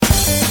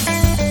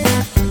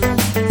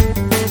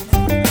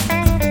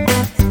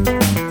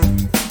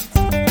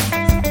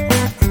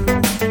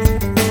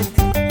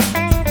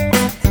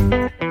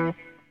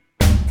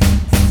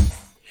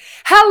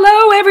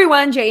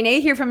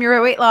Jane here from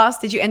Your Weight Loss.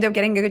 Did you end up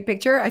getting a good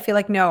picture? I feel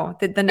like no.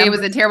 The It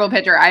was a terrible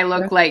picture. I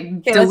look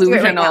like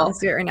delusional Let's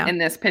do it right now. in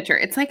this picture.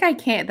 It's like I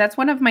can't. That's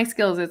one of my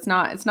skills. It's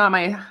not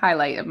my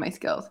highlight of my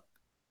skills.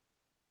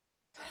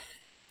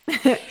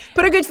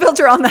 Put a good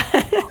filter on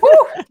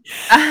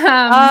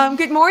that.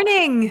 Good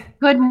morning.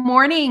 Good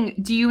morning.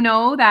 Do you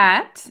know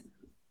that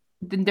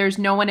there's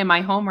no one in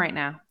my home right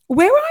now?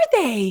 Where are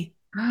they?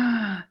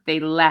 They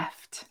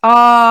left.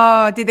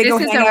 Oh, did they go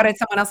hang out at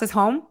someone else's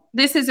home?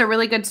 This is a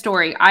really good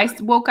story. I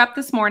woke up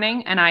this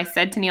morning and I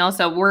said to Neil,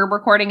 so we're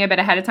recording a bit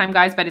ahead of time,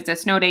 guys, but it's a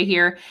snow day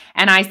here.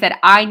 And I said,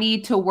 I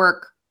need to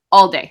work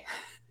all day.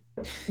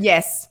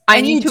 Yes. I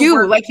need to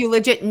work. Like you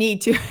legit need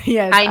to.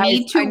 Yes. I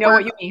need to know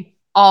work what you mean.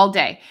 all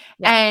day.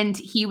 Yeah. And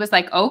he was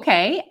like,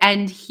 okay.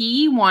 And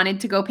he wanted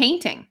to go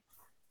painting.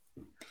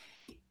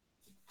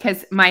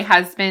 Because my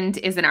husband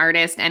is an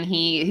artist and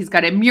he's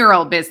got a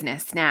mural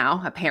business now,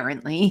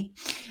 apparently.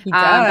 He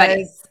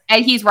does.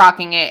 But he's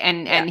rocking it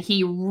and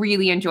he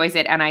really enjoys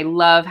it. And I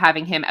love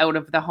having him out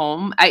of the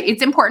home.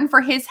 It's important for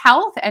his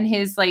health and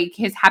his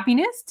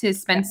happiness to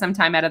spend some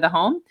time out of the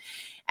home.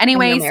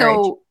 Anyway,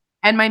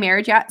 and my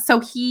marriage, yeah.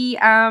 So he's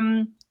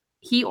partners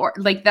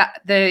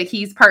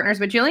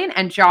with Jillian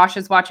and Josh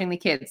is watching the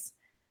kids.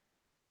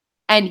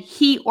 And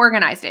he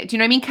organized it. Do you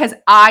know what I mean? Because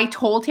I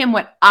told him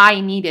what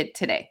I needed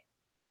today.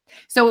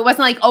 So it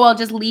wasn't like, oh, I'll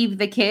just leave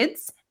the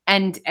kids.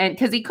 And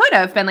because he could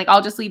have been like,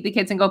 I'll just leave the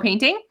kids and go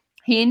painting.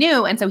 He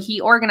knew. And so he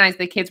organized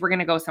the kids. We're going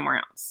to go somewhere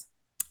else.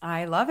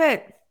 I love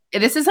it.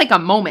 This is like a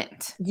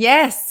moment.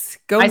 Yes.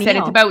 I said,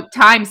 it's about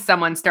time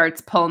someone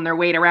starts pulling their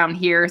weight around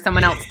here.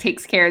 Someone else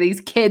takes care of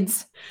these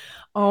kids.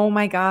 Oh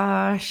my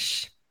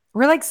gosh.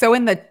 We're like so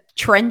in the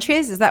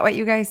trenches. Is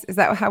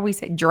that how we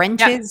say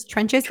drenches? Yeah.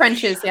 Trenches?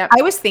 Trenches, yeah.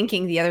 I was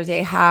thinking the other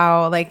day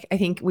how I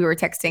think we were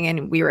texting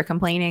and we were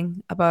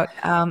complaining about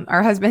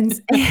our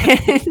husbands.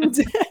 And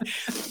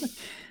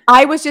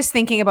I was just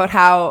thinking about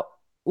how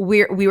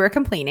we were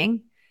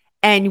complaining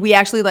and we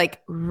actually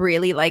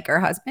really like our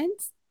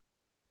husbands.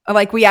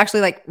 Like we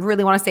actually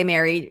really want to stay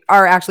married,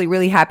 are actually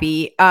really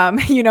happy,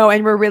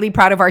 and we're really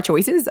proud of our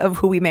choices of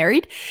who we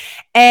married.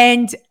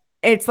 And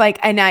it's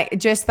and I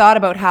just thought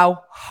about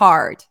how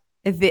hard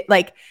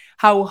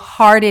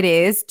it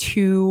is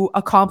to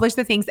accomplish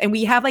the things. And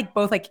we have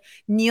both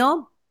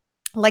Neil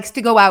likes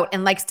to go out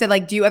and likes to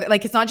do other,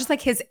 it's not just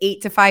his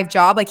 8 to 5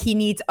 job. He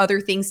needs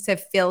other things to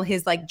fill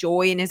his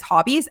joy and his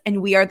hobbies.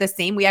 And we are the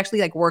same. We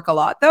actually work a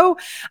lot though.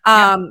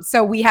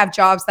 So we have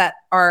jobs that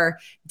are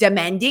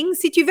demanding,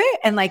 si tu veux,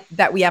 and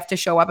that we have to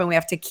show up and we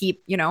have to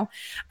keep,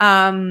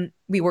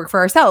 we work for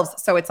ourselves.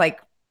 So it's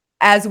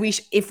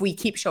if we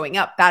keep showing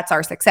up, that's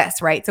our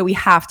success, right? So we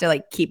have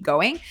to keep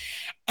going.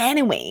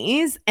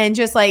 Anyways, and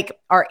just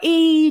our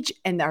age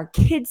and our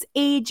kids'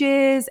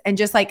 ages and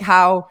just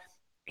how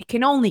it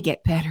can only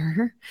get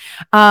better,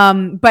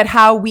 but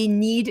how we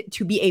need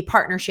to be a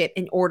partnership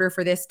in order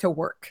for this to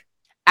work.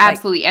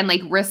 Absolutely.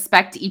 And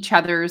respect each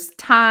other's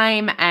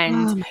time and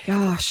oh my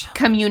gosh,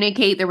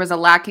 communicate. There was a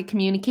lack of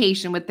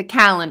communication with the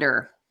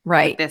calendar.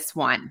 Right. With this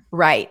one.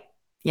 Right.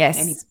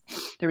 Yes. And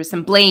there was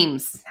some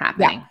blames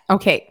happening. Yeah.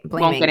 Okay.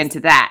 Won't get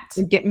into that.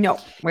 No.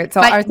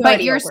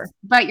 But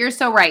you're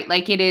so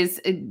right. It is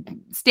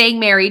staying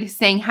married,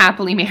 staying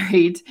happily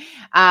married,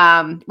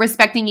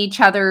 respecting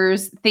each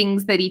other's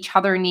things that each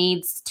other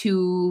needs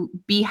to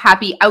be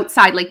happy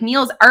outside.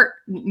 Neil's art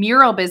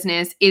mural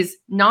business is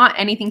not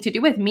anything to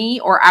do with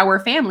me or our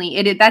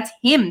family. That's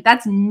him.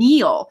 That's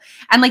Neil.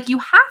 And you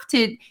have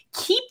to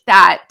keep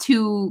that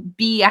to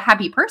be a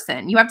happy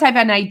person. You have to have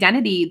an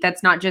identity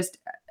that's not just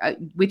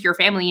with your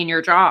family and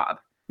your job.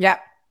 Yeah.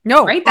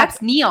 No. Right?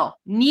 That's Neil.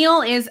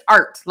 Neil is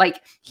art.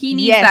 He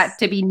needs that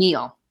to be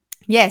Neil.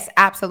 Yes,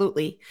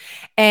 absolutely.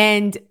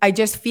 And I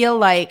just feel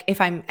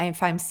if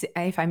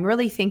I'm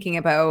really thinking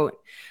about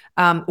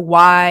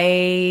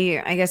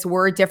why I guess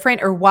we're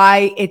different or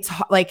why it's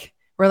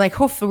we're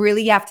hopefully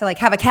really have to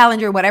have a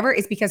calendar or whatever,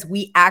 is because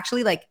we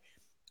actually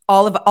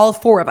all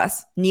 4 of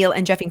us, Neil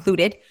and Jeff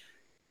included,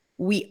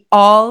 we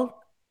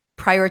all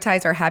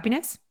prioritize our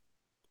happiness.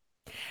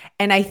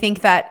 And I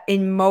think that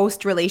in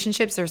most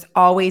relationships, there's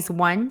always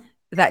one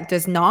that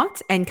does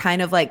not and kind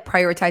of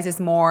prioritizes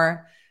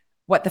more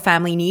what the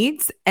family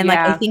needs. And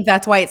I think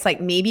that's why it's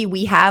maybe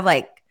we have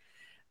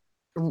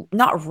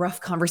not rough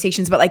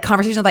conversations, but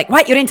conversations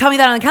what? You didn't tell me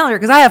that on the calendar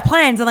because I have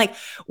plans. And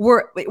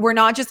we're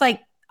not just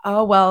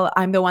oh, well,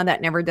 I'm the one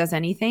that never does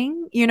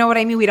anything. You know what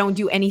I mean? We don't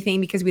do anything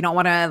because we don't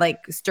want to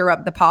stir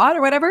up the pot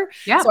or whatever.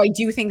 Yeah. So I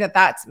do think that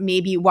that's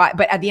maybe why.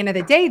 But at the end of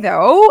the day,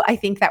 though, I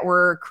think that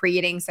we're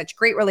creating such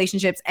great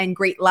relationships and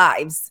great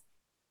lives.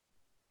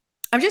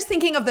 I'm just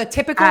thinking of the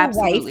typical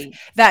wife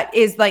that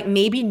is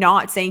maybe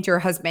not saying to her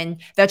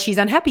husband that she's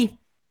unhappy.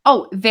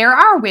 Oh, there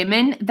are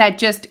women that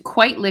just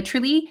quite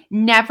literally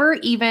never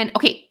even,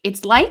 okay,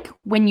 it's like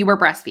when you were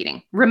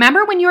breastfeeding.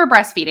 Remember when you were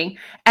breastfeeding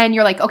and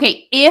you're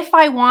okay, if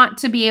I want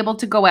to be able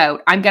to go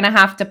out, I'm going to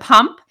have to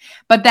pump,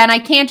 but then I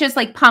can't just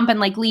pump and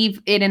leave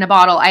it in a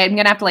bottle. I'm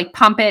going to have to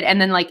pump it and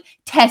then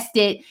test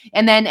it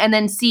and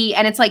then see.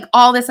 And it's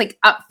all this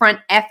upfront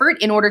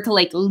effort in order to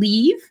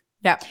leave.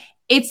 Yeah.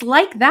 it's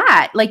like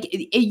that. Like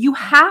you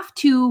have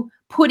to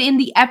put in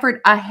the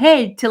effort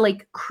ahead to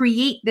like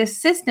create this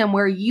system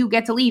where you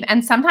get to leave.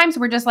 And sometimes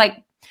we're just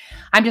like,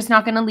 I'm just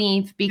not going to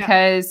leave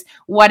because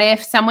what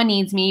if someone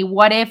needs me?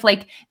 What if,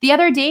 like, the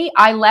other day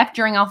I left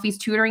during Alfie's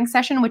tutoring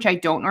session, which I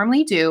don't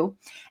normally do.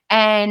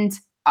 And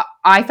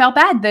I felt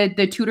bad.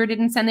 The tutor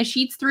didn't send the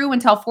sheets through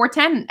until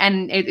 4:10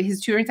 and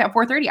his tutoring's at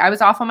 4:30. I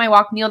was off on my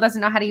walk. Neil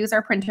doesn't know how to use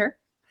our printer.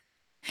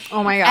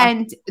 Oh my God.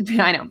 And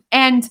I know.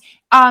 And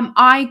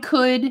I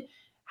could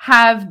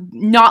have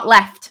not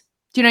left.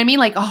 Do you know what I mean?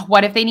 Like, oh,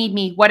 what if they need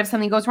me? What if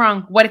something goes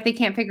wrong? What if they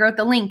can't figure out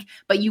the link?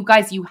 But you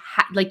guys, you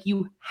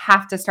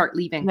have to start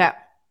leaving. Yeah.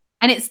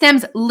 And it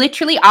stems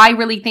literally, I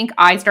really think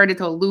I started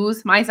to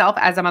lose myself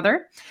as a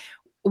mother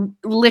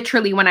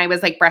literally when I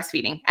was like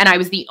breastfeeding and I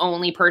was the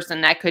only person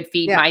that could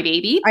feed my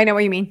baby. I know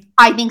what you mean.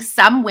 I think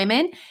some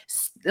women,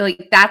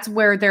 like, that's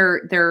where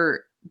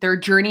their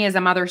journey as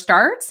a mother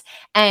starts.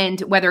 And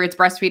whether it's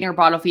breastfeeding or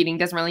bottle feeding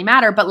doesn't really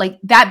matter. But like,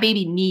 that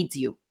baby needs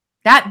you.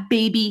 That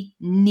baby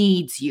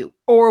needs you.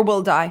 Or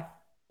will die.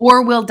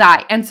 Or will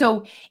die. And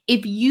so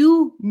if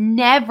you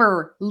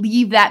never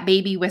leave that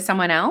baby with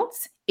someone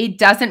else, it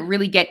doesn't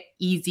really get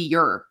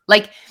easier.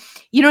 Like,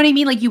 you know what I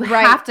mean? Like, you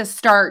have to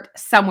start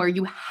somewhere.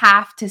 You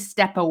have to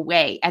step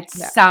away at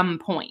some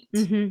point.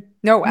 Mm-hmm.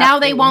 No, now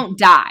they won't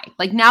die.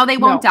 Like, now they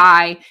won't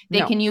die. They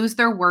can use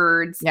their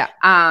words. Yeah.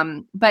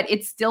 But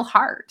it's still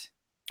hard.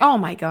 Oh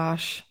my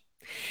gosh.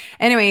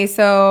 Anyway,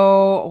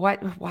 so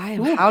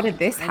why, how did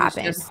this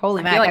happen?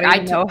 Holy man, I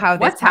don't know how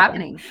this what's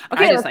happening.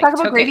 Okay, let's talk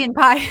about gravy and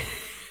pie.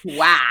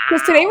 Wow.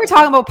 Because today we're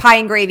talking about pie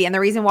and gravy. And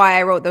the reason why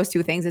I wrote those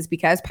two things is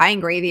because pie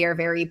and gravy are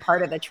very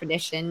part of the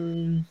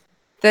tradition.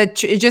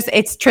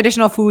 It's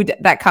traditional food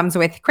that comes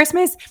with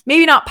Christmas.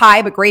 Maybe not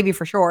pie, but gravy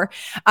for sure.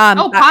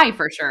 Pie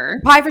for sure.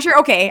 Pie for sure.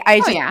 Okay.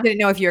 I didn't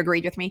know if you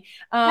agreed with me.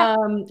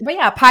 But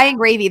yeah, pie and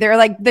gravy. They're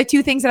like the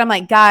two things that I'm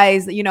like,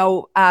 guys,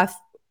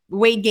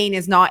 weight gain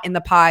is not in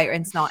the pie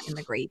and it's not in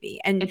the gravy.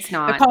 And it's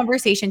not. The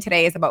conversation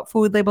today is about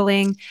food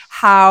labeling,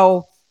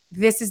 how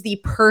this is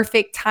the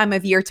perfect time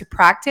of year to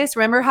practice.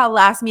 Remember how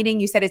last meeting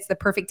you said it's the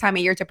perfect time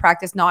of year to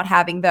practice not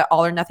having the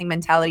all or nothing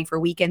mentality for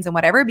weekends and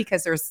whatever,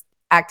 because there's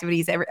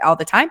activities all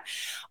the time.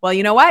 Well,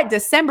 you know what?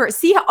 December,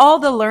 see all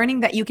the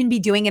learning that you can be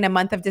doing in a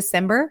month of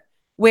December,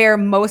 where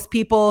most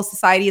people,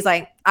 society is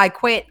like, I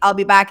quit, I'll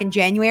be back in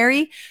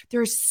January.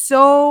 There's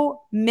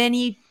so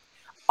many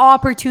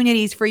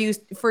opportunities for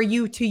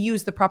you to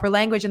use the proper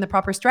language and the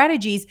proper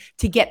strategies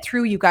to get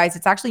through, you guys.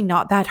 It's actually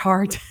not that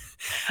hard.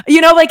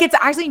 It's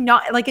actually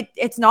not like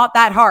it's not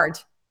that hard.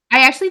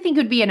 I actually think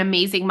it would be an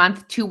amazing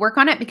month to work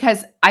on it,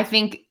 because I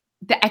think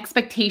the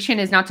expectation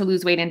is not to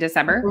lose weight in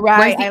December.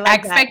 Right. The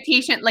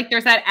expectation, that. Like,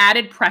 there's that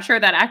added pressure,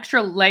 that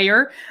extra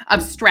layer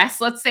of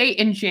stress, let's say,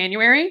 in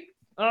January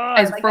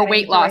for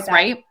weight loss,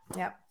 right?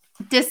 Yep.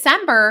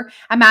 December,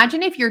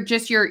 imagine if you're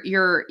just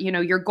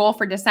your goal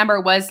for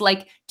December was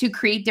like to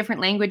create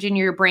different language in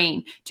your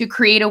brain, to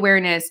create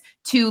awareness,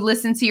 to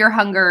listen to your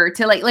hunger,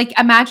 to like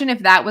imagine if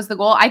that was the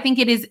goal. I think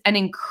it is an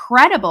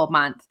incredible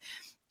month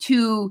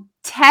to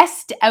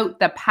test out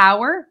the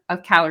power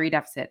of calorie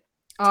deficit.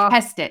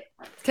 Test it.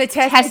 To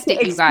test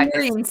it, you guys.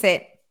 Experience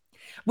it.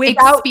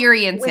 Without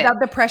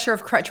the pressure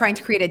of trying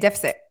to create a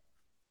deficit.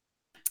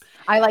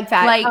 I like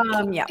that.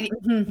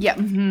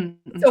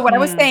 So what I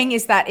was saying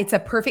is that it's a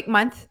perfect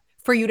month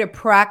for you to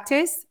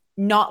practice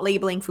not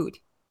labeling food,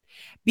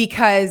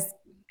 because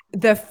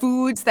the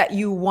foods that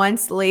you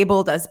once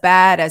labeled as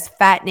bad, as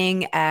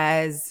fattening,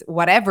 as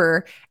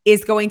whatever,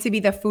 is going to be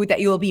the food that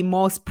you will be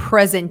most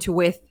present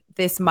with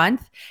this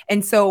month.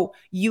 And so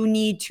you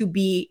need to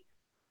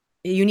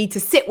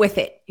sit with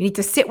it. You need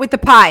to sit with the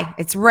pie.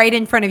 It's right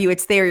in front of you.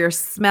 It's there. You're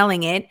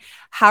smelling it.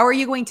 How are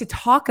you going to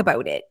talk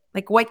about it?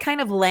 Like, what kind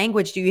of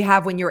language do you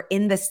have when you're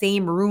in the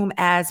same room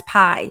as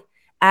pie,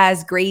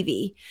 as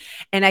gravy?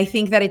 And I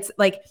think that it's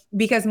like,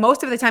 because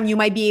most of the time you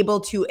might be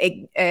able to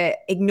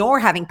ignore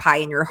having pie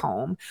in your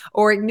home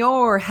or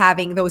ignore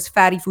having those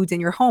fatty foods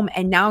in your home.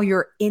 And now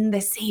you're in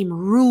the same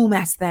room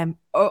as them.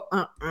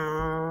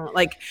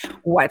 Like,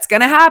 what's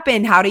going to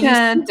happen? How do you?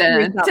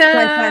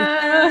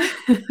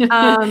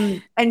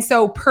 And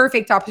so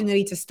perfect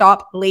opportunity to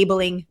stop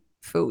labeling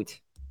food.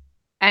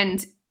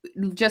 And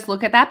just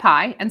look at that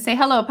pie and say,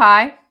 hello,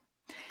 pie.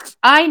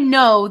 I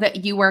know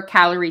that you are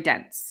calorie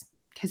dense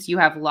because you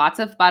have lots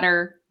of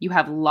butter. You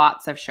have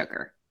lots of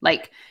sugar.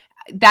 Like,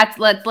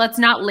 let's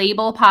not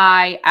label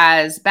pie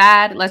as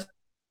bad.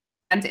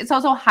 It's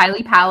also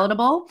highly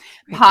palatable.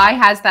 Pie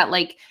has that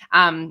like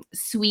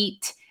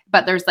sweet,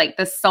 but there's like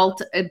the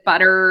salt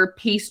butter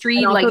pastry,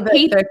 and also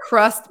like the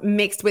crust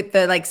mixed with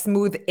the like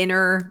smooth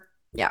inner.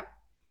 Yeah.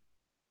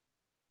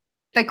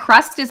 The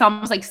crust is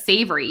almost like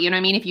savory. You know what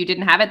I mean? If you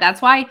didn't have it,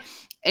 that's why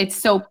it's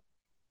so.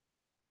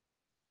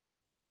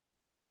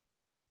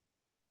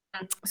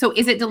 So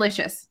is it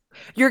delicious?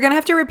 You're going to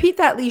have to repeat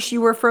that, Leash. You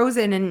were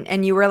frozen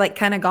and you were like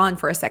kind of gone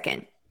for a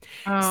second.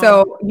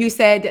 So you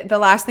said the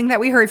last thing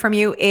that we heard from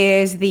you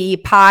is the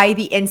pie,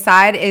 the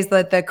inside is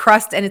the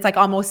crust, and it's like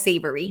almost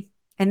savory.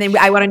 And then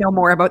I want to know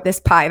more about this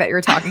pie that you're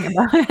talking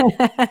about.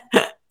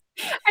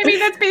 I mean,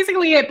 that's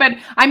basically it. But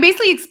I'm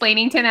basically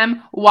explaining to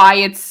them why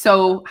it's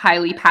so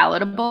highly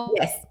palatable.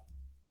 Yes.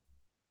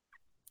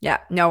 Yeah.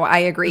 No, I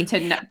agree.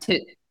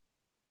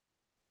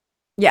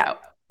 Yeah.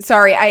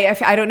 Sorry,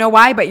 I don't know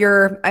why, but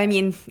I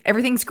mean,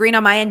 everything's green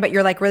on my end, but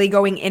you're like really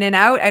going in and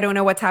out. I don't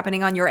know what's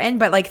happening on your end,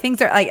 but like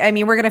things are like, I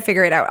mean, we're gonna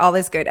figure it out. All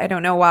is good. I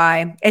don't know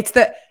why. It's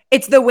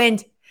the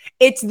wind.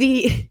 It's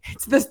the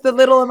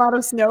little amount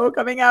of snow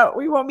coming out.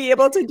 We won't be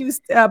able to do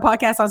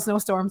podcasts on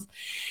snowstorms.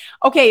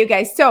 Okay, you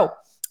guys. So,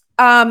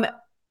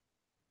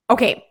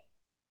 okay,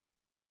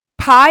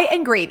 pie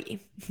and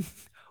gravy.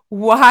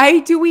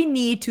 Why do we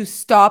need to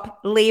stop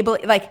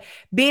labeling? Like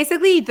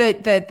basically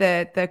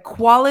the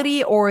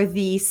quality or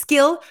the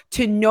skill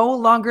to no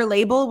longer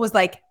label was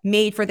like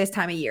made for this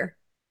time of year.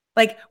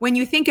 Like when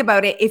you think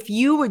about it, if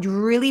you would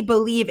really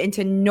believe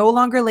into no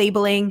longer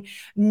labeling,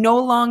 no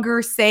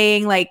longer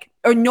saying like,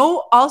 or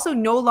also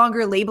no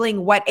longer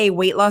labeling what a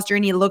weight loss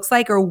journey looks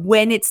like or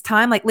when it's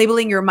time, like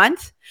labeling your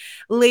month,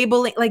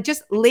 labeling, like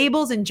just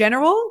labels in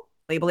general,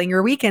 labeling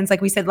your weekends,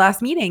 like we said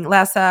last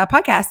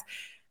podcast.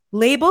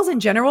 Labels in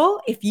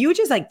general, if you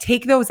just like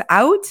take those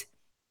out,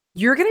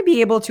 you're going to be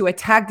able to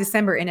attack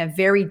December in a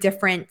very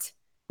different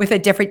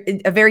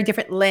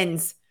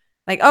lens.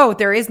 Like, oh,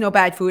 there is no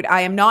bad food.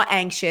 I am not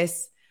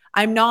anxious.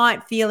 I'm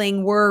not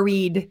feeling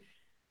worried.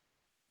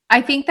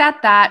 I think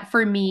that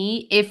for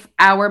me, if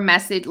our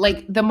message,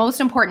 like the most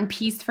important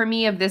piece for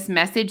me of this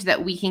message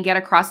that we can get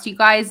across to you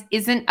guys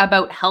isn't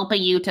about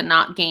helping you to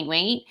not gain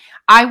weight.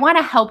 I want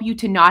to help you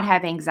to not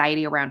have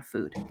anxiety around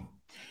food.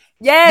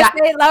 Yes,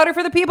 say it louder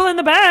for the people in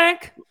the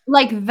back.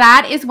 Like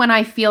that is when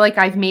I feel like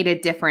I've made a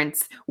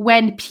difference.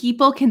 When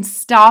people can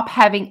stop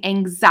having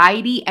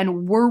anxiety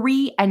and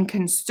worry and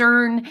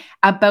concern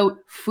about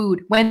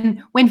food.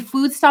 When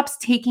food stops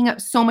taking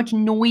up so much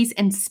noise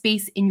and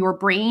space in your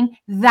brain,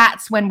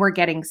 that's when we're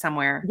getting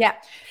somewhere. Yeah.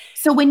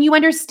 So when you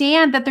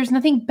understand that there's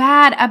nothing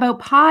bad about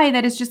pie,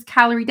 that is just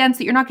calorie dense,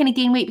 that you're not going to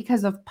gain weight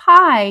because of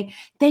pie,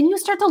 then you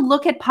start to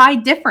look at pie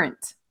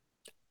different.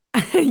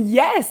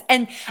 Yes.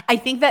 And I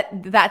think that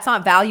that's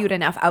not valued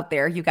enough out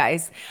there, you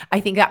guys. I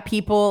think that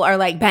people are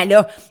like,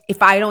 no,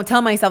 if I don't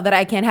tell myself that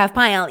I can't have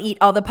pie, I'll eat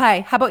all the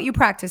pie. How about you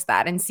practice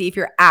that and see if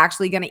you're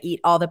actually going to eat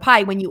all the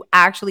pie when you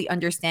actually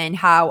understand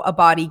how a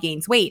body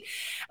gains weight?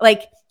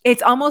 Like,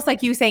 it's almost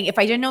like you saying, if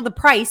I didn't know the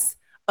price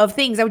of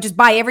things, I would just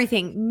buy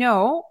everything.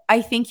 No,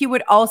 I think you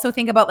would also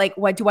think about like,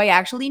 what do I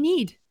actually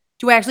need?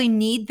 Do I actually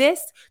need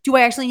this? Do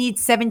I actually need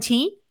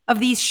 17 of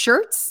these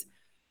shirts?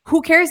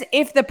 Who cares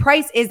if the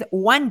price is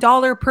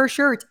 $1 per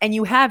shirt and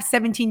you have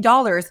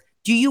 $17?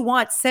 Do you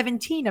want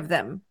 17 of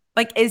them?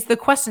 Like, is the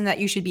question that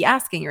you should be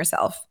asking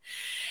yourself.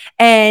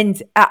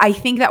 And I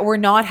think that we're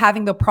not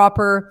having the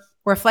proper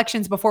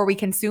reflections before we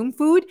consume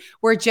food.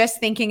 We're just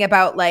thinking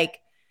about like,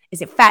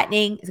 is it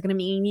fattening? Is it going to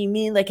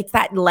mean like it's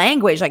that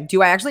language? Like,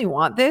 do I actually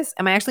want this?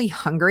 Am I actually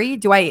hungry?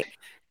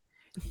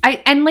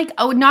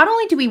 Not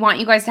only do we want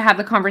you guys to have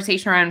the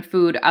conversation around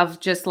food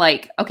of just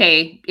like,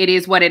 okay, it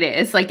is what it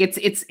is. Like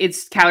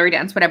it's calorie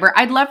dense, whatever.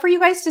 I'd love for you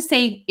guys to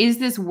say, is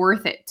this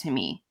worth it to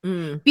me?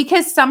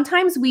 Because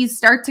sometimes we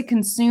start to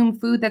consume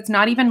food that's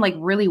not even like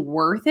really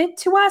worth it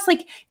to us.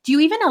 Like, do you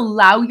even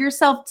allow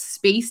yourself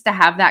space to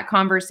have that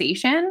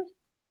conversation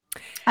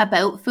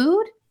about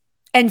food?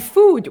 And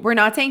food, we're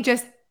not saying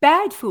just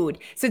bad food.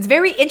 So it's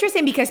very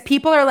interesting because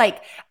people are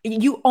like,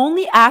 you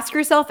only ask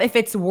yourself if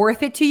it's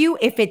worth it to you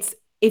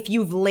if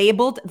you've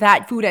labeled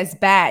that food as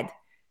bad.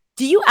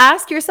 Do you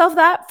ask yourself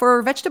that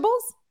for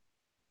vegetables?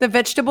 The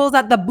vegetables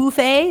at the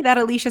buffet that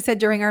Alicia said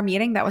during our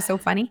meeting. That was so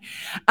funny.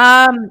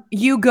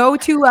 You go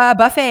to a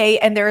buffet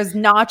and there's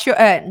not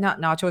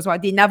nachos,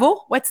 what? Des navos?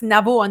 What's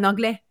navo en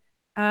anglais?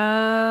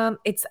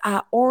 It's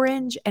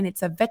orange and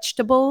it's a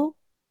vegetable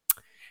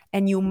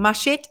and you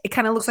mush it. It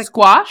kind of looks like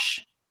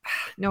squash.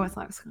 No, it's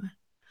not.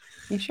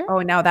 You sure? Oh,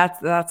 now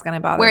that's going to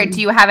bother me.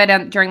 Do you have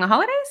it during the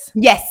holidays?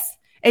 Yes.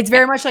 It's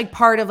very much like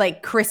part of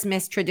like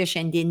Christmas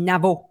tradition. The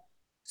navo.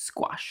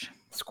 Squash.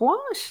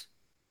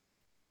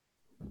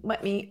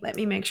 Let me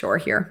make sure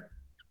here.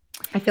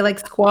 I feel like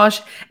squash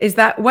is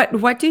that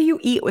what do you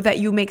eat that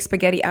you make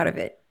spaghetti out of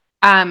it?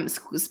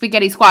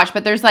 Spaghetti squash,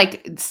 but there's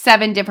like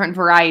 7 different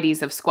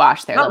varieties of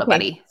squash there, little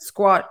buddy.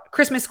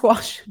 Christmas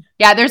squash.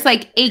 Yeah, there's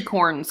like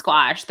acorn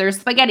squash, there's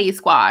spaghetti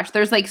squash,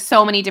 there's like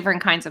so many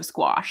different kinds of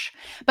squash.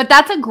 But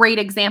that's a great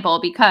example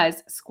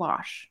because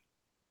squash.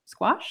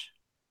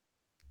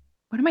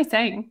 What am I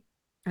saying?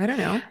 I don't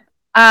know.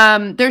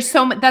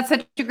 That's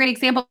such a great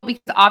example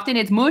because often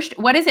it's mushed.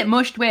 What is it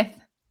mushed with?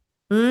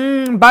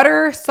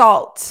 Butter,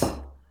 salt.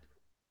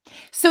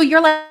 So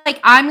you're like,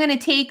 I'm going to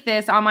take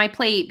this on my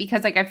plate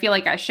because like I feel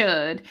like I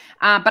should,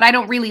 but I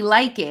don't really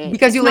like it.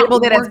 Because you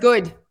labeled it as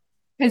good.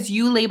 Because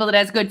you labeled it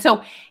as good.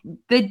 So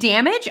the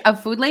damage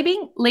of food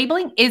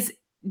labeling is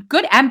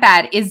good and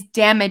bad, is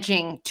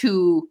damaging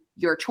to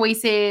your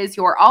choices,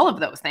 all of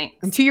those things.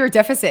 And to your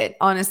deficit,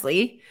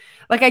 honestly.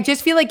 Like, I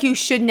just feel like you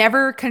should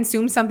never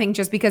consume something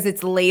just because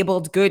it's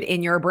labeled good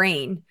in your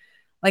brain.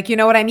 Like, you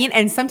know what I mean?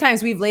 And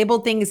sometimes we've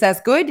labeled things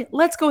as good.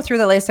 Let's go through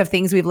the list of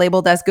things we've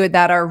labeled as good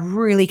that are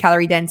really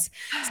calorie dense.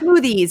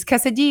 Smoothies,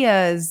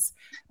 quesadillas.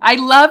 I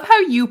love how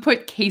you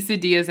put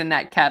quesadillas in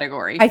that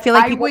category. I feel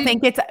like people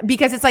think it's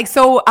because it's like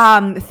so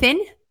thin.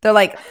 They're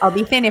like, I'll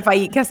be thin if I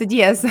eat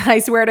quesadillas. I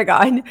swear to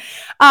God.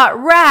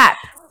 Wraps,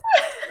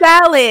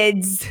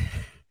 salads,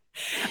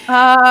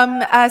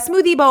 a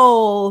smoothie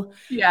bowl.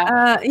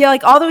 Yeah. Yeah,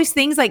 like all those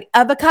things like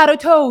avocado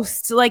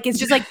toast. Like it's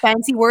just like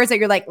fancy words that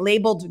you're like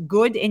labeled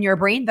good in your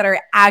brain that are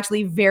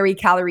actually very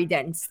calorie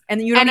dense.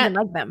 And you don't even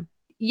like them.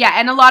 Yeah,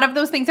 and a lot of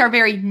those things are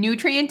very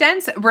nutrient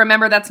dense.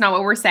 Remember, that's not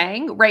what we're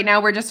saying. Right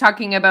now, we're just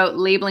talking about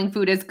labeling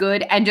food as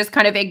good and just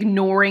kind of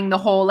ignoring the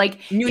whole like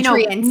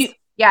nutrients.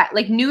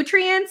 Like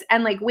nutrients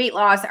and like weight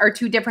loss are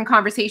two different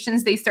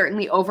conversations. They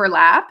certainly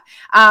overlap.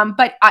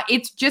 But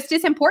it's just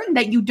as important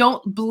that you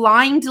don't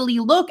blindly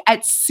look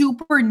at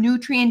super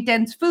nutrient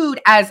dense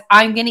food as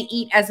I'm going to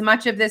eat as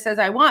much of this as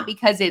I want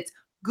because it's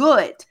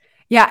good.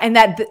 Yeah, and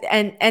that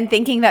and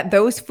thinking that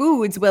those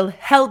foods will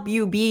help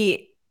you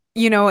be,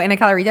 in a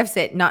calorie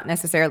deficit, not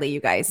necessarily, you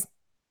guys.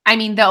 I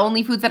mean, the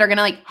only foods that are going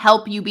to like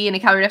help you be in a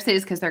calorie deficit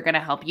is because they're going to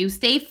help you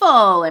stay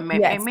full. And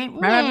yes.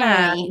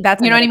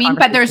 That's, you know what I mean?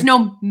 But there's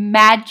no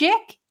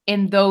magic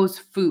in those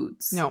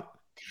foods. No.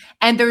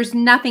 And there's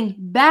nothing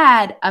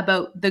bad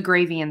about the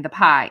gravy and the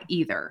pie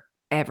either.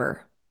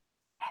 Ever.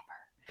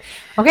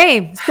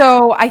 Okay,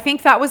 so I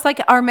think that was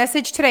like our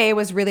message today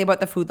was really about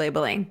the food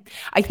labeling.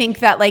 I think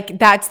that like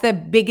that's the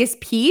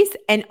biggest piece,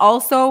 and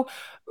also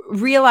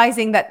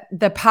realizing that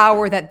the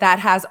power that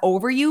has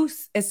over you,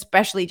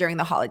 especially during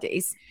the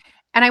holidays.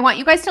 And I want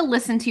you guys to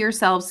listen to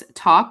yourselves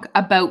talk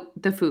about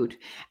the food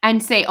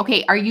and say,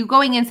 okay, are you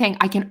going in saying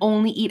I can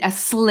only eat a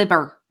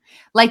sliver?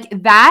 Like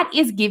that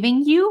is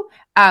giving you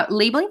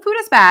labeling food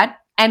as bad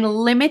and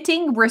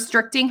limiting,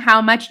 restricting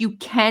how much you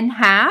can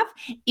have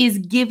is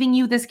giving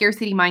you the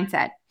scarcity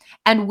mindset.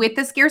 And with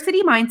the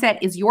scarcity mindset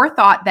is your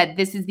thought that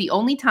this is the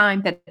only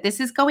time that this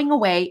is going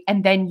away,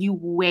 and then you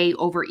way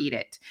overeat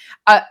it.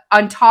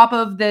 On top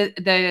of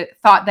the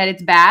thought that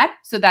it's bad,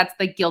 so that's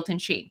the guilt and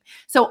shame.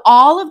 So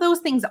all of those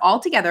things all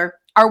together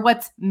are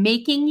what's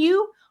making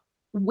you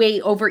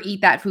way overeat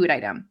that food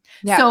item.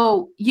 Yeah.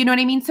 So you know what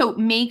I mean? So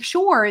make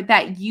sure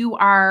that you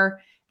are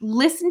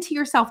listen to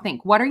yourself.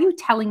 Think, what are you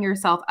telling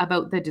yourself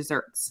about the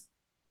desserts?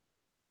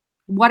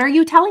 What are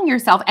you telling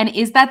yourself? And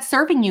is that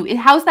serving you?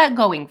 How's that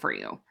going for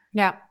you?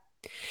 Yeah.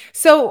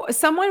 So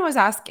someone was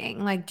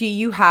asking, like, do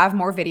you have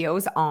more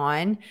videos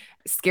on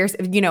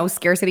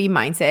scarcity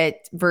mindset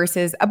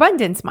versus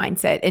abundance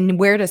mindset and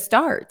where to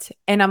start?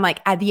 And I'm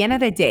like, at the end of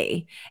the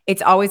day,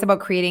 it's always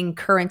about creating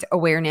current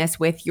awareness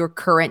with your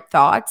current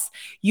thoughts.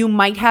 You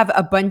might have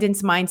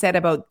abundance mindset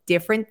about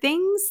different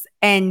things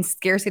and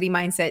scarcity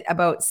mindset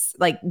about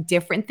like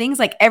different things.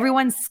 Like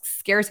everyone's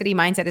scarcity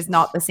mindset is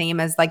not the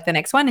same as like the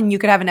next one. And you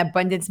could have an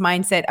abundance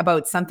mindset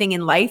about something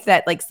in life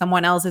that like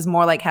someone else is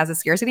more like has a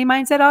scarcity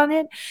mindset on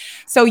it.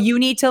 So you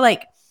need to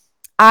like,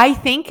 I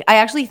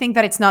actually think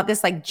that it's not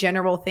this like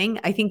general thing.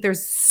 I think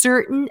there's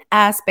certain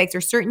aspects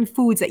or certain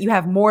foods that you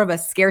have more of a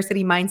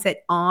scarcity mindset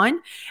on.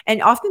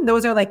 And often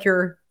those are like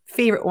your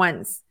favorite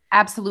ones.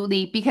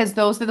 Absolutely. Because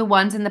those are the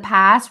ones in the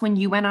past when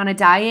you went on a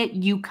diet,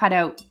 you cut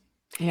out.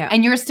 Yeah.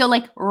 And you're still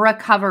like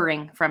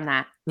recovering from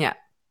that. Yeah.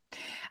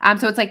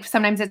 So it's like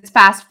sometimes it's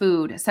fast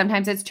food,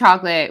 sometimes it's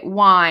chocolate,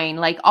 wine,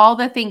 like all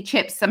the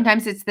chips.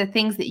 Sometimes it's the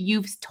things that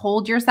you've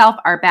told yourself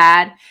are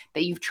bad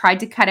that you've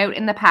tried to cut out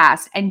in the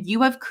past, and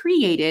you have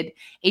created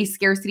a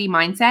scarcity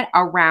mindset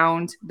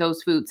around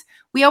those foods.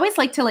 We always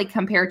like to like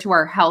compare to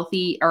our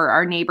healthy or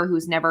our neighbor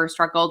who's never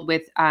struggled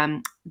with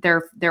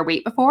their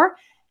weight before.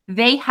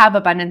 They have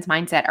abundance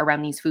mindset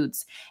around these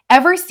foods.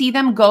 Ever see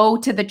them go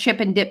to the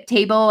chip and dip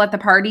table at the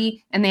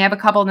party and they have a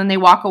couple and then they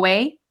walk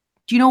away?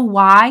 Do you know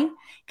why?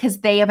 Because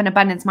they have an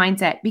abundance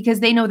mindset, because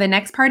they know the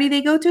next party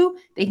they go to,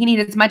 they can eat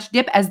as much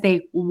dip as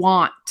they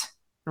want.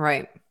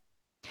 Right.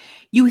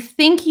 You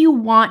think you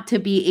want to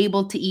be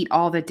able to eat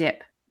all the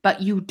dip,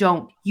 but you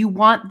don't. You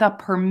want the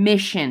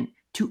permission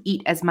to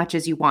eat as much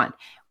as you want.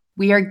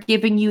 We are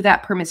giving you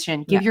that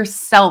permission. Give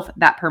yourself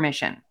that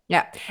permission.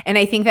 Yeah. And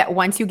I think that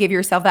once you give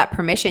yourself that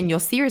permission, you'll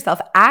see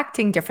yourself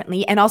acting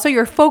differently. And also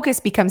your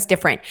focus becomes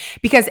different,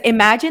 because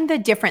imagine the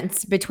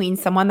difference between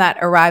someone that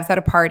arrives at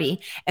a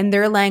party and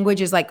their language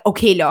is like,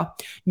 okay,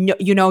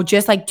 no,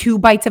 just like 2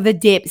 bites of the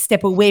dip,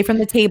 step away from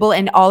the table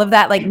and all of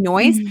that like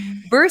noise,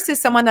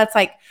 versus someone that's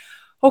like,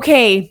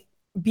 okay,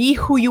 be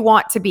who you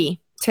want to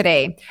be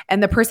today.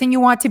 And the person you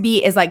want to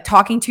be is like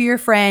talking to your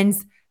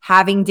friends,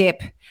 having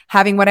dip,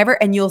 having whatever,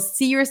 and you'll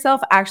see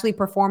yourself actually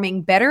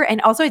performing better.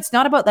 And also it's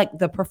not about like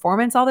the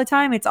performance all the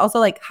time. It's also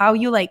like how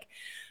you like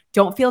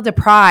don't feel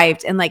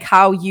deprived and like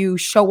how you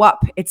show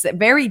up. It's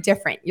very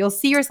different. You'll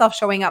see yourself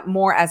showing up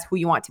more as who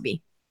you want to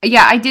be.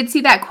 Yeah, I did see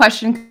that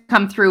question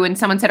come through and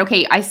someone said,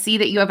 okay, I see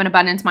that you have an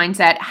abundance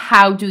mindset.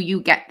 How do you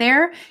get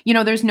there? You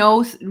know, there's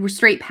no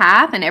straight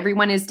path and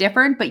everyone is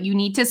different, but you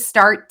need to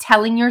start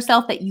telling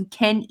yourself that you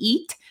can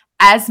eat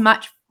as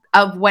much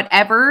of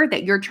whatever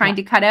that you're trying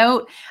to cut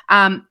out.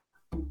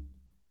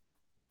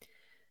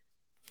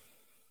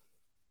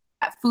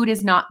 food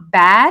is not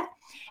bad.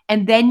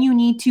 And then you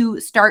need to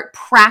start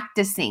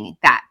practicing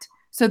that.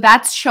 So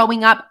that's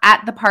showing up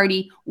at the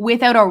party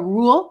without a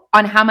rule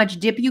on how much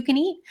dip you can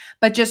eat,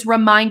 but just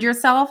remind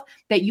yourself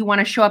that you want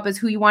to show up as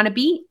who you want to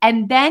be,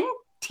 and then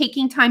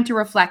taking time to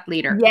reflect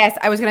later. Yes,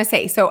 I was going to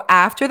say, so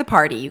after the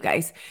party, you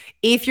guys,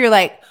 if you're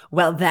like,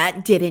 well,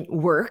 that didn't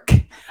work,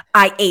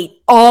 I ate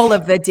all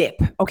of the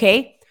dip,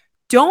 okay?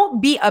 Don't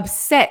be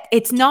upset.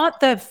 It's not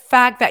the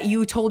fact that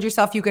you told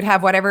yourself you could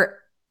have whatever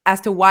as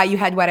to why you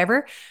had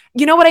whatever.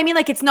 You know what I mean?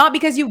 Like, it's not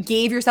because you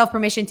gave yourself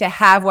permission to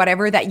have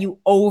whatever that you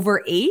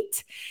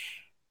overate.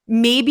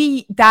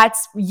 Maybe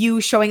that's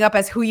you showing up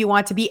as who you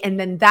want to be, and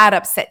then that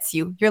upsets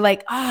you. You're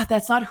like,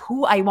 that's not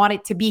who I want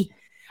it to be.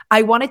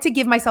 I wanted to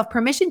give myself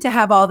permission to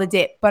have all the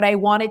dip, but I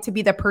wanted to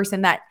be the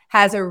person that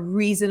has a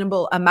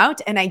reasonable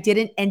amount, and I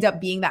didn't end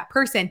up being that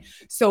person.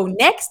 So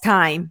next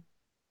time,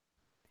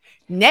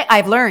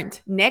 I've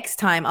learned next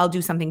time I'll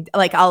do something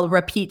like I'll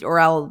repeat or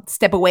I'll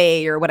step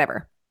away or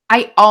whatever.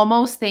 I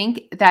almost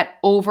think that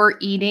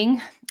overeating,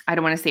 I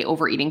don't want to say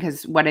overeating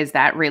because what is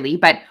that really?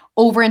 But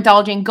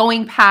overindulging,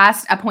 going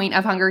past a point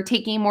of hunger,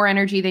 taking more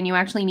energy than you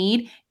actually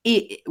need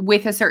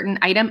with a certain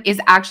item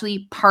is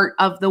actually part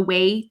of the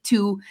way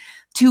to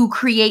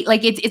create,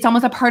 like it's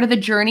almost a part of the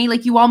journey.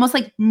 Like you almost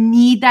like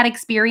need that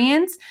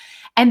experience.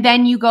 And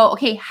then you go,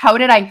 okay, how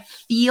did I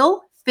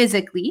feel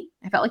physically?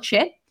 I felt like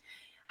shit.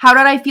 How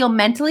did I feel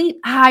mentally?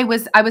 I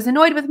was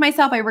annoyed with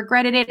myself. I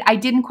regretted it. I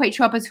didn't quite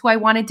show up as who I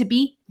wanted to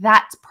be.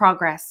 That's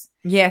progress.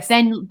 Yes.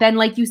 Then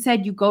like you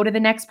said, you go to the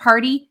next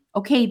party.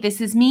 Okay, this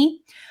is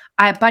me.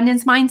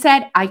 Abundance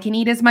mindset. I can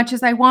eat as much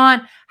as I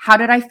want. How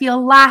did I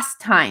feel last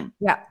time?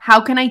 Yeah. How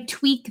can I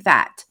tweak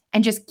that?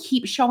 And just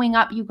keep showing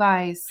up, you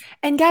guys.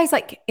 And guys,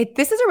 like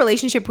this is a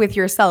relationship with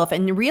yourself,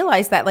 and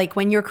realize that like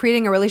when you're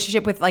creating a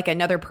relationship with like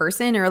another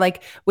person or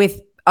like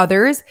with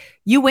others,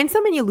 you win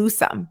some and you lose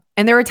some.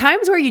 And there are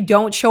times where you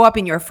don't show up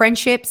in your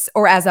friendships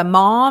or as a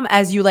mom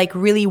as you like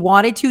really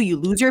wanted to. You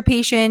lose your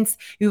patience,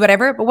 you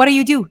whatever. But what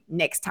do?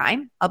 Next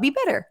time, I'll be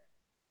better.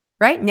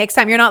 Right? Next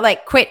time, you're not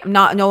like, quit. I'm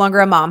no longer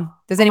a mom.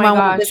 Does anyone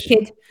want this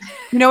kid?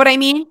 You know what I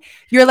mean?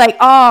 You're like,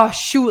 oh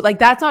shoot, like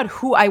that's not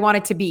who I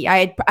wanted to be.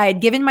 I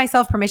had given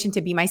myself permission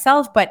to be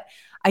myself, but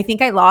I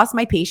think I lost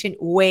my patience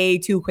way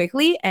too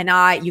quickly. And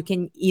you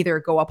can either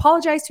go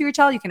apologize to your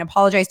child, you can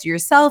apologize to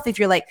yourself if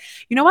you're like,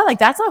 you know what, like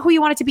that's not who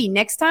you wanted to be.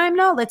 Next time,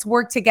 no, let's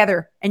work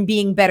together and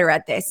being better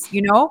at this.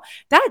 You know,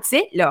 that's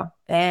it, lo.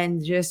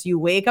 And just you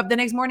wake up the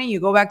next morning, you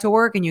go back to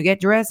work, and you get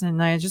dressed,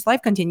 and just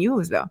life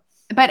continues, though.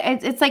 But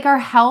it's like our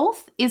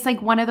health is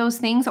like one of those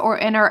things, or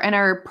in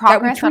our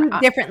progress that we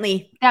treat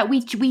differently, that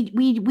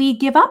we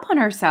give up on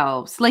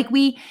ourselves. Like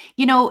we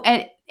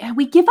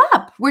give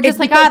up. We're just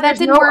like, that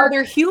didn't work.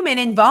 Other human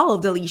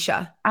involved,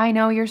 Alicia. I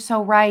know, you're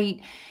so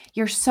right.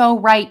 You're so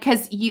right.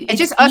 Because it's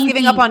just us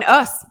giving up on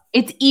us.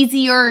 It's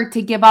easier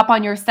to give up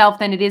on yourself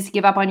than it is to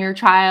give up on your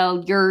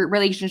child, your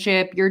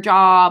relationship, your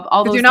job,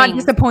 all those things. You're not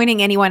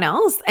disappointing anyone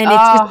else. And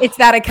it's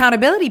that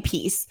accountability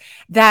piece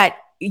that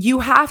you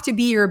have to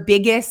be your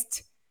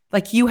biggest,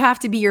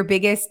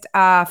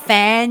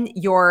 fan,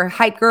 your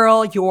hype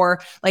girl,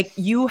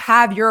 you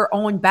have your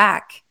own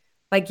back.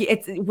 Like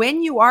it's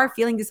when you are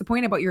feeling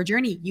disappointed about your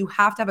journey, you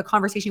have to have a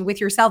conversation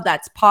with yourself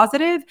that's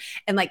positive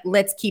and like,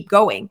 let's keep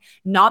going.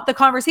 Not the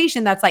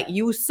conversation that's like,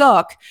 you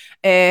suck,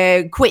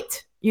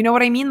 quit. You know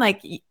what I mean?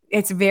 Like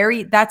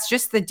that's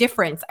just the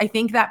difference. I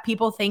think that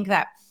people think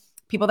that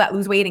people that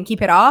lose weight and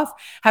keep it off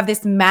have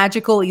this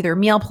magical either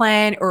meal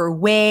plan or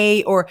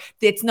way, or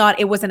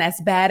it wasn't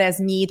as bad as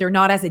me. They're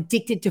not as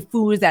addicted to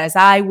foods as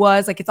I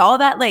was. Like it's all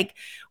that like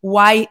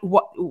why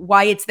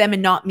it's them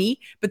and not me.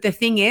 But the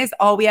thing is,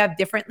 all we have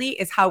differently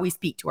is how we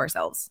speak to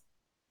ourselves.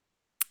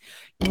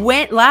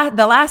 When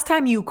the last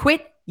time you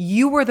quit,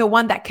 you were the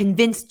one that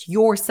convinced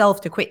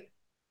yourself to quit.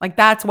 Like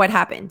that's what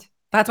happened.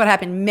 That's what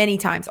happened many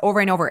times over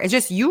and over. It's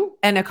just you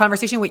and a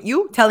conversation with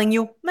you telling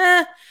you,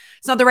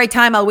 it's not the right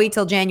time. I'll wait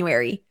till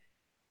January.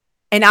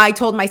 And I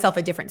told myself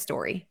a different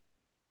story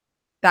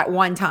that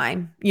one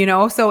time, you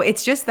know? So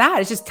it's just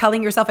that. It's just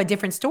telling yourself a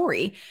different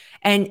story.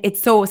 And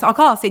it's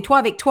encore, c'est toi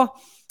avec toi.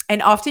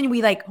 And often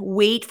we like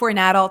wait for an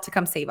adult to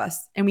come save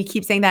us. And we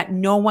keep saying that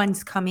no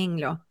one's coming.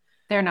 No.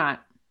 They're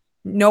not.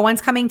 No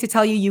one's coming to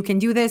tell you can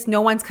do this.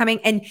 No one's coming.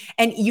 And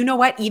you know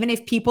what? Even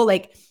if people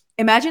like,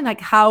 imagine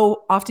like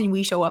how often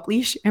we show up,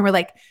 Leash, and we're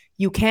like,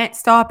 you can't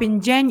stop in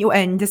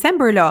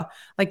December, law.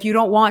 Like you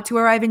don't want to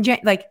arrive in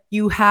like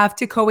you have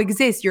to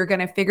coexist. You're going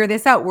to figure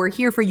this out. We're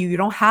here for you. You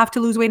don't have to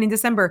lose weight in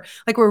December.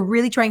 Like we're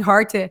really trying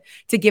hard to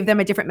give them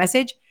a different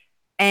message.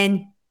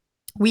 And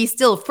we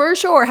still for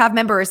sure have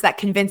members that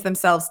convince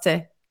themselves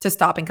to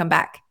stop and come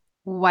back.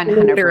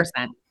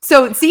 100%.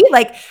 So see,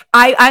 like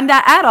I'm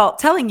that adult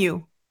telling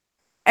you.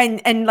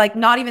 And like,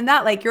 not even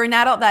that, like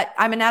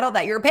I'm an adult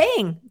that you're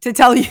paying to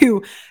tell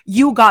you,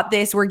 you got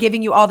this, we're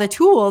giving you all the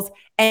tools,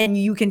 and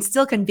you can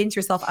still convince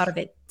yourself out of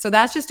it. So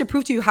that's just to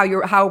prove to you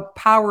how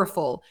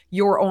powerful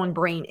your own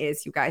brain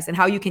is, you guys, and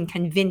how you can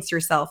convince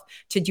yourself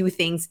to do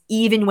things,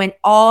 even when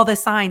all the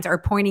signs are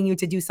pointing you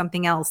to do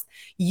something else.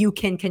 You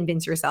can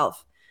convince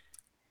yourself.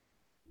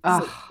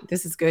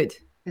 This is good.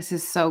 This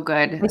is so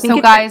good.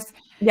 So guys,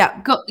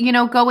 yeah,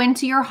 go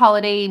into your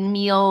holiday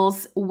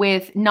meals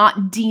with not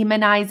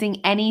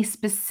demonizing any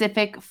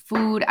specific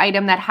food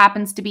item that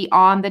happens to be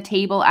on the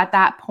table at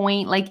that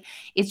point. Like,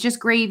 it's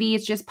just gravy,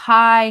 it's just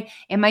pie.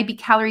 It might be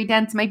calorie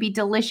dense, might be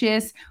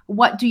delicious.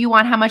 What do you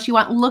want? How much you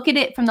want? Look at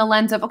it from the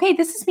lens of, okay,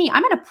 this is me.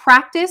 I'm going to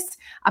practice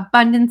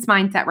abundance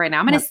mindset right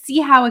now. I'm going to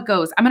see how it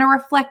goes. I'm going to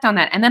reflect on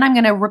that. And then I'm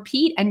going to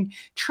repeat and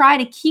try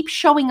to keep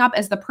showing up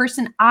as the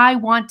person I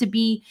want to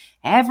be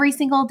every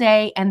single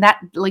day. And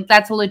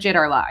that's legit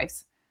our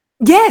lives.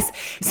 Yes.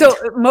 So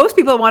most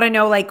people want to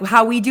know like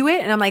how we do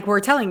it. And I'm like,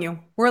 we're telling you,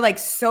 we're like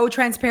so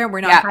transparent.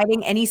 We're not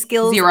hiding any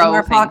skills in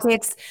our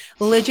pockets.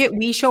 Legit.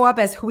 We show up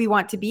as who we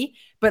want to be.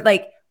 But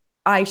like,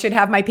 I should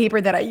have my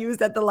paper that I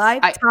used at the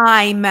live.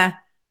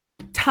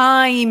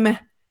 Time.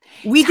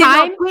 We did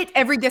not quit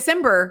every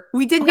December.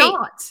 We did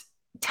not.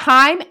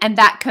 Time and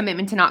that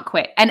commitment to not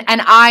quit. And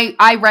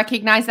I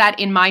recognize that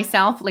in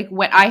myself, like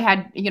what I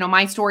had,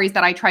 my stories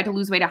that I tried to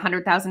lose weight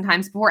 100,000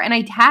 times before. And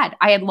I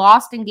had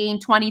lost and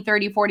gained 20,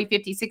 30, 40,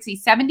 50, 60,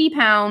 70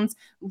 pounds,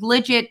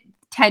 legit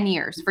 10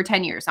 years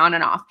on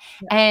and off.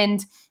 Yeah.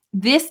 And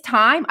this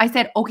time I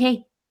said,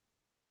 okay,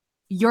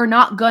 you're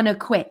not gonna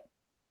quit.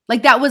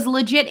 Like that was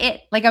legit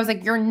it. Like I was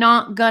like, you're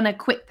not gonna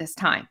quit this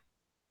time.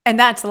 And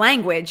that's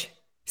language.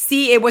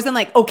 See, it wasn't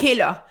like, okay,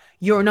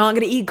 you're not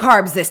going to eat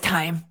carbs this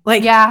time.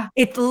 Like,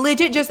 it's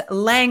legit just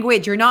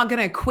language. You're not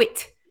going to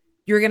quit.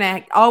 You're going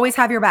to always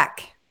have your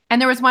back.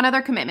 And there was one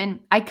other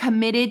commitment. I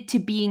committed to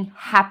being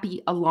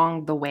happy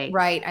along the way.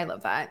 Right. I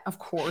love that. Of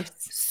course.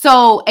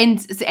 So, and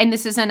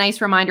this is a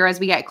nice reminder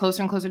as we get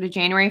closer and closer to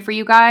January for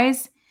you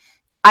guys.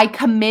 I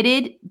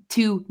committed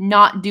to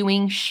not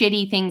doing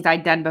shitty things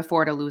I'd done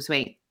before to lose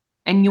weight.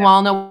 And you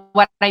all know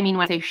what I mean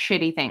when I say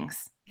shitty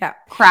things. Yeah.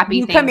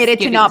 Crappy things. You committed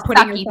to not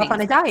putting yourself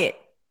on a diet.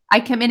 I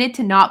committed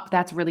to not,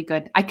 that's really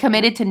good. I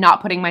committed to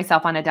not putting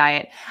myself on a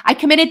diet. I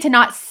committed to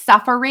not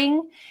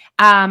suffering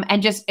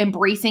and just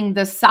embracing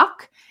the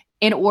suck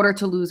in order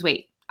to lose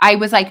weight. I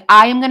was like,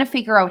 I am going to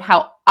figure out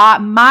how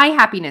my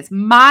happiness,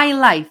 my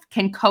life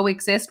can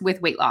coexist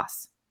with weight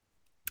loss.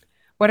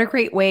 What a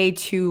great way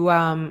to,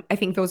 I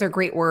think those are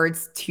great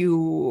words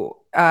to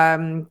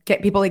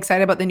get people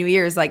excited about the New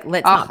Year's. Like,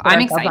 let's not put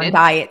ourselves on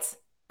diets.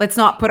 Let's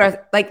not put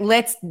our, like,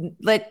 let's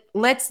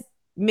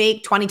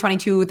make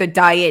 2022 the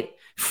diet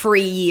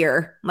free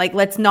year. Like,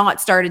 let's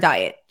not start a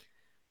diet.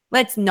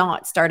 Let's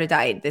not start a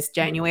diet this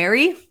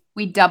January.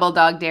 We double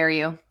dog dare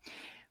you.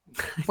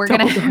 We're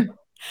going to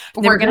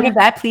have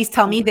that. Please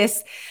tell me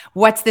this.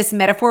 What's this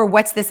metaphor?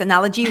 What's this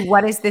analogy?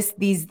 What is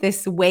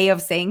this way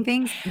of saying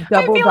things?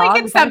 Double I feel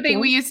like it's something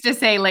we used to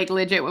say like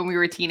legit when we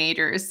were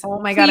teenagers. Oh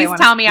my God. Please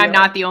tell me I'm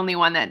not the only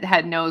one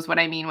that knows what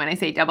I mean when I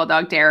say double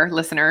dog dare,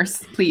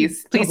 listeners.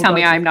 Please tell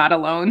me I'm not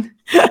alone.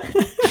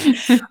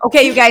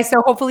 Okay, you guys.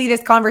 So hopefully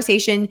this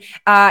conversation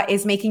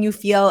is making you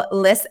feel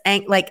less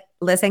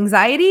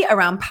anxiety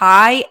around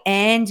pie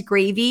and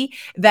gravy.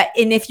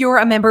 And if you're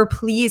a member,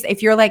 please,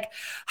 if you're like,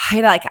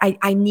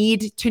 I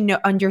need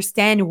to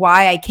understand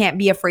why I can't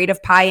be afraid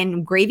of pie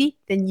and gravy,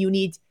 then you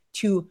need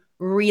to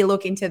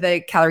relook into the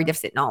calorie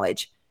deficit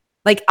knowledge.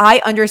 Like,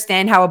 I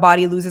understand how a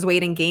body loses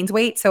weight and gains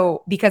weight.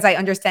 So because I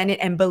understand it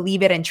and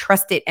believe it and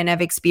trust it and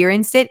have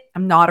experienced it,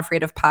 I'm not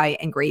afraid of pie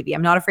and gravy.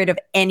 I'm not afraid of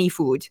any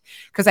food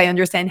because I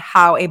understand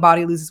how a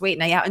body loses weight.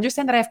 And I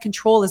understand that I have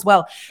control as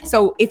well.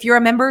 So if you're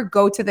a member,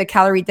 go to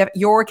the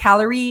your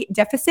calorie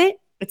deficit.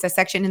 It's a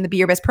section in the Be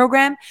Your Best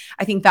program.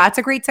 I think that's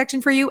a great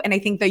section for you. And I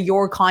think that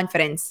your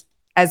confidence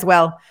as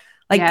well,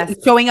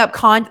 showing up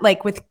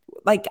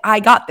like, I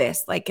got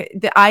this,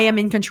 I am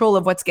in control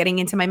of what's getting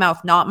into my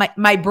mouth, not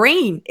my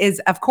brain is,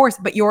 of course,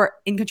 but you're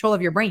in control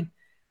of your brain.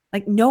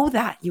 Like, know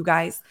that, you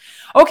guys.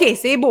 Okay.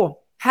 C'est beau.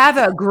 Have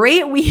a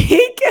great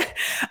week.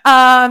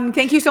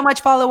 Thank you so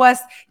much. Follow us.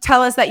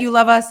 Tell us that you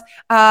love us.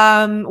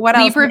 What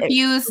else? Leave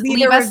reviews.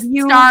 Leave us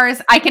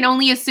stars. I can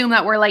only assume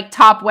that we're like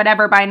top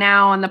whatever by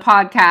now on the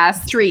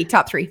podcast.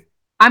 Top three.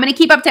 I'm going to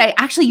keep up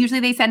to, actually, usually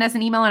they send us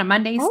an email on a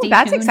Monday. Oh,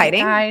 that's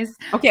exciting. Guys.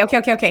 Okay.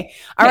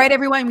 All right,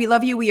 everyone. We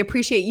love you. We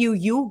appreciate you.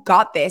 You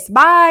got this.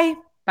 Bye.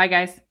 Bye,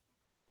 guys.